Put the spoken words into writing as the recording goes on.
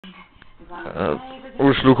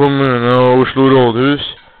Oslo kommune og Oslo rådhus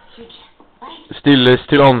stilles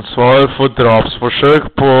til ansvar for drapsforsøk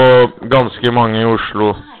på ganske mange i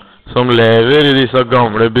Oslo, som lever i disse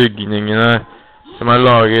gamle bygningene som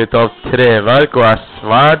laget av treverk og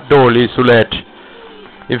svært dårlig isolert.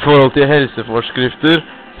 I forhold til helseforskrifter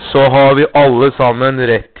så har vi alle sammen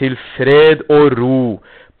rett til fred og ro.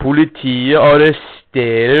 Politiet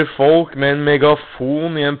arresterer folk med en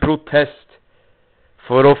megafon i en protest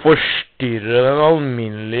for å forstyrre den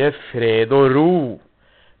alminnelige fred og ro.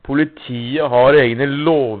 Politiet har egne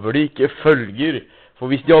lover de ikke følger, for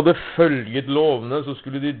hvis de hadde følget lovene, så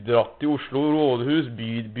skulle de dratt til Oslo rådhus,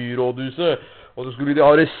 byrådhuset, og så skulle de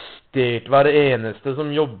arrestert hver eneste som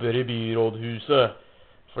jobber i byrådhuset.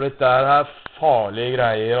 For dette er farlige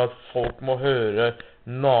greier, at folk må høre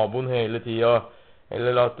naboen hele tiden,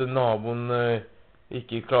 eller at naboen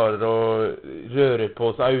ikke klarer å røre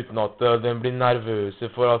på seg uten at den blir nervøse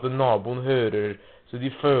for at naboen hører, så de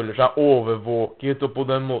føler seg overvåket, og på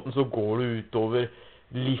den måten så går det utover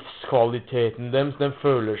livskvaliteten deres. Den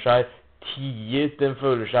føler seg tiet, den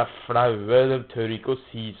føler seg flaue, den tør ikke å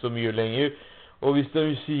si så mye lenger. Og hvis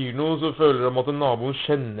de sier noe, så føler de at naboen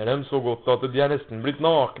kjenner dem så godt at de er nesten blitt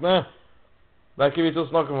nakne. Det er ikke vits å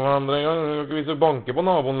snakke med hverandre engang, det er ikke vits å banke på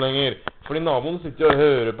naboen lenger, fordi naboen sitter og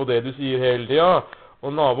hører på det du sier hele tiden. Og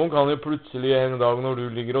naboen kan jo plutselig en dag når du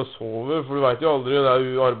ligger og sover, for du vet jo aldri, det er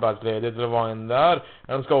jo arbeidsledighet eller hva enn det er.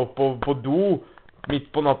 Han skal opp på do midt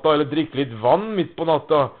på natta, eller drikke litt vann midt på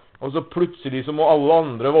natta, og så plutselig så må alle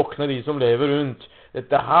andre våkne, de som lever rundt.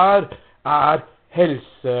 Dette her er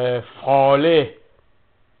helsefarlig.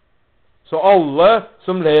 Så alle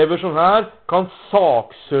som lever sånn her kan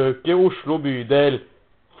saksøke Oslo bydel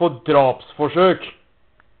for drapsforsøk.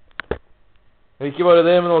 Ikke bare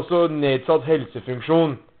det, men også nedsatt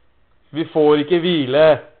helsefunksjon. Vi får ikke hvile.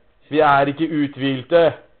 Vi er ikke uthvilte.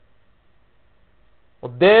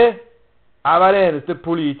 Og det er hver eneste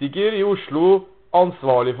politiker i Oslo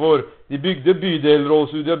ansvarlig for. De bygde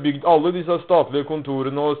bydelrådshus, de har bygd alle disse statlige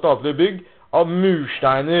kontorene og statlige bygg av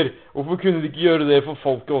mursteiner. Hvorfor kunne de ikke gjøre det for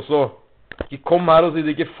folket også? Ikke kom her og si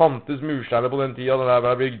det ikke fantes mursteiner på den tiden da det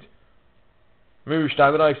ble bygd.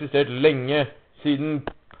 Mursteiner har eksistert lenge, siden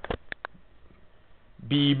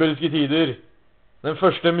bibelske tider. Den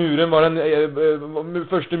første muren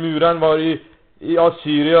var i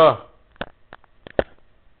Assyria.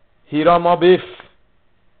 Hiram Abif,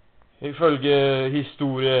 ifølge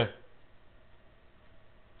historie.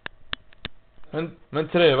 Men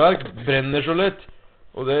treverk brenner så lett,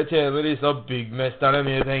 og det tjener disse byggmesterne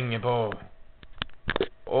mye penger på.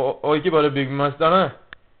 Og ikke bare byggmesterne,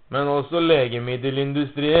 men også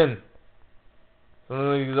legemiddelindustrien.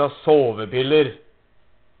 Sånne sovepiller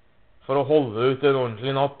for å holde ut en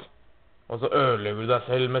ordentlig natt, og så ødelegger du deg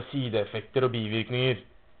selv med sideeffekter og bivirkninger.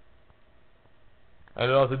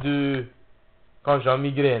 Eller at du kanskje har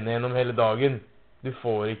migrene gjennom hele dagen. Du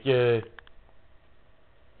får ikke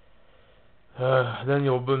den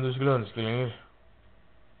jobben du skulle ønske lenger.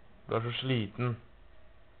 Du er så sliten.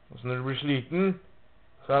 Og så når du blir sliten,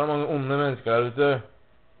 så er det mange onde mennesker der ute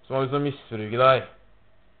som har lyst til å misbruke deg,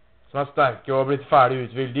 som er sterke og har blitt ferdig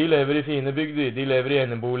uthvilt. De lever i fine bygder, de lever i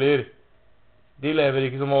eneboliger. De lever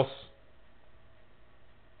ikke som oss.